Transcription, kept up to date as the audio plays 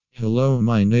Hello,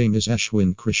 my name is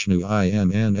Ashwin Krishnu. I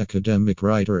am an academic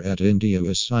writer at India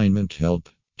Assignment Help.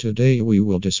 Today we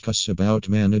will discuss about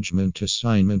management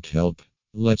assignment help.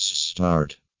 Let's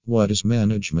start. What is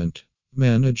management?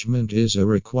 Management is a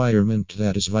requirement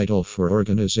that is vital for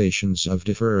organizations of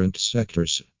different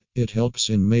sectors. It helps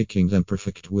in making them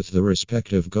perfect with the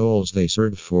respective goals they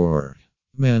serve for.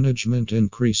 Management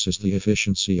increases the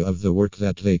efficiency of the work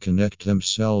that they connect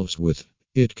themselves with.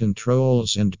 It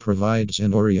controls and provides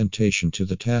an orientation to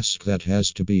the task that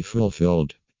has to be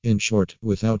fulfilled. In short,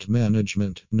 without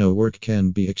management, no work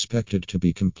can be expected to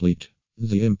be complete.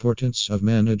 The importance of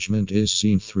management is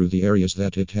seen through the areas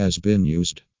that it has been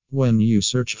used. When you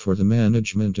search for the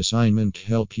management assignment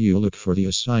help, you look for the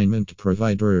assignment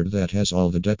provider that has all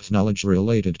the depth knowledge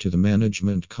related to the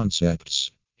management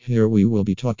concepts. Here we will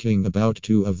be talking about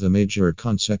two of the major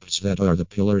concepts that are the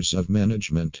pillars of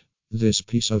management. This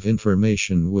piece of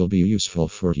information will be useful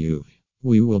for you.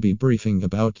 We will be briefing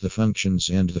about the functions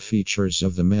and the features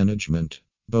of the management.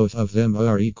 Both of them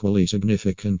are equally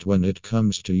significant when it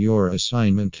comes to your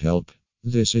assignment help.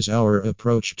 This is our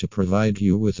approach to provide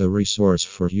you with a resource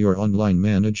for your online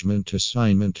management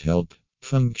assignment help.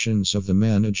 Functions of the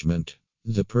management.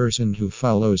 The person who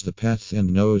follows the path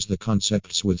and knows the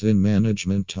concepts within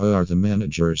management are the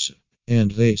managers,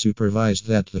 and they supervise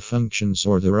that the functions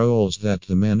or the roles that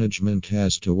the management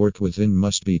has to work within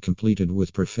must be completed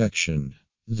with perfection.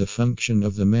 The function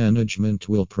of the management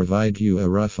will provide you a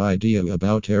rough idea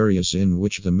about areas in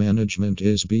which the management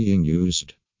is being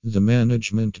used. The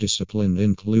management discipline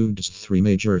includes three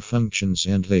major functions,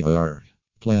 and they are: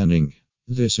 planning.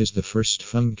 This is the first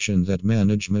function that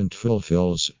management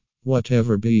fulfills.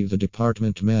 Whatever be the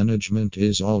department, management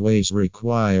is always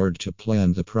required to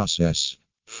plan the process.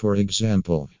 For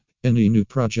example, any new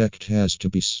project has to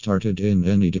be started in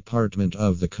any department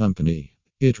of the company.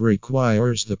 It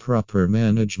requires the proper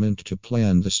management to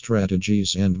plan the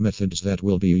strategies and methods that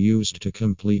will be used to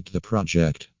complete the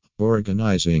project.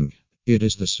 Organizing. It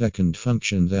is the second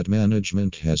function that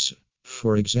management has.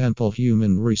 For example,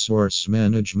 human resource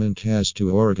management has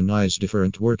to organize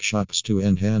different workshops to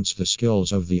enhance the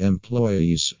skills of the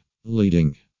employees.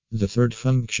 Leading. The third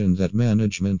function that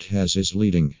management has is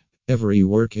leading. Every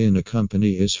work in a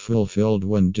company is fulfilled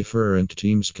when different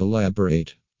teams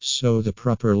collaborate. So the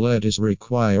proper lead is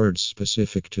required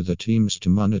specific to the teams to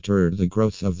monitor the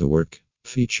growth of the work.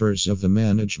 Features of the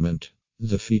management.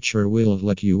 The feature will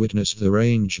let you witness the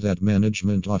range that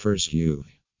management offers you.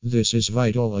 This is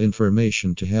vital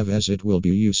information to have, as it will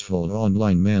be useful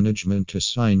online management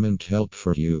assignment help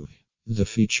for you. The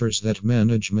features that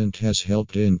management has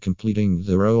helped in completing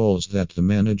the roles that the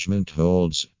management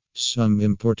holds. Some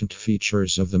important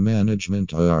features of the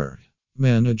management are: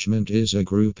 management is a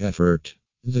group effort.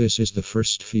 This is the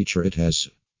first feature it has.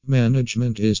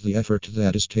 Management is the effort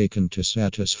that is taken to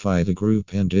satisfy the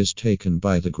group and is taken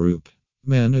by the group.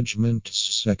 Management's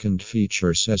second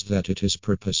feature says that it is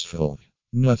purposeful.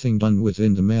 Nothing done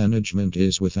within the management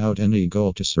is without any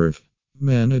goal to serve.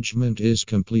 Management is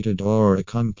completed or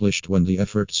accomplished when the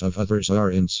efforts of others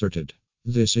are inserted.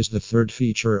 This is the third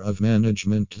feature of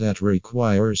management that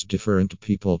requires different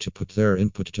people to put their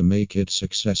input to make it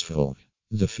successful.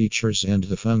 The features and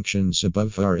the functions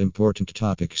above are important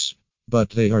topics,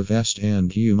 but they are vast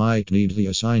and you might need the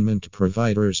assignment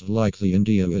providers like the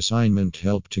India Assignment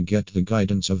Help to get the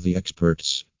guidance of the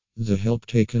experts. The help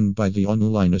taken by the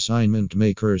online assignment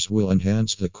makers will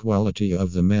enhance the quality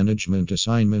of the management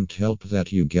assignment help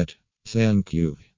that you get. Thank you.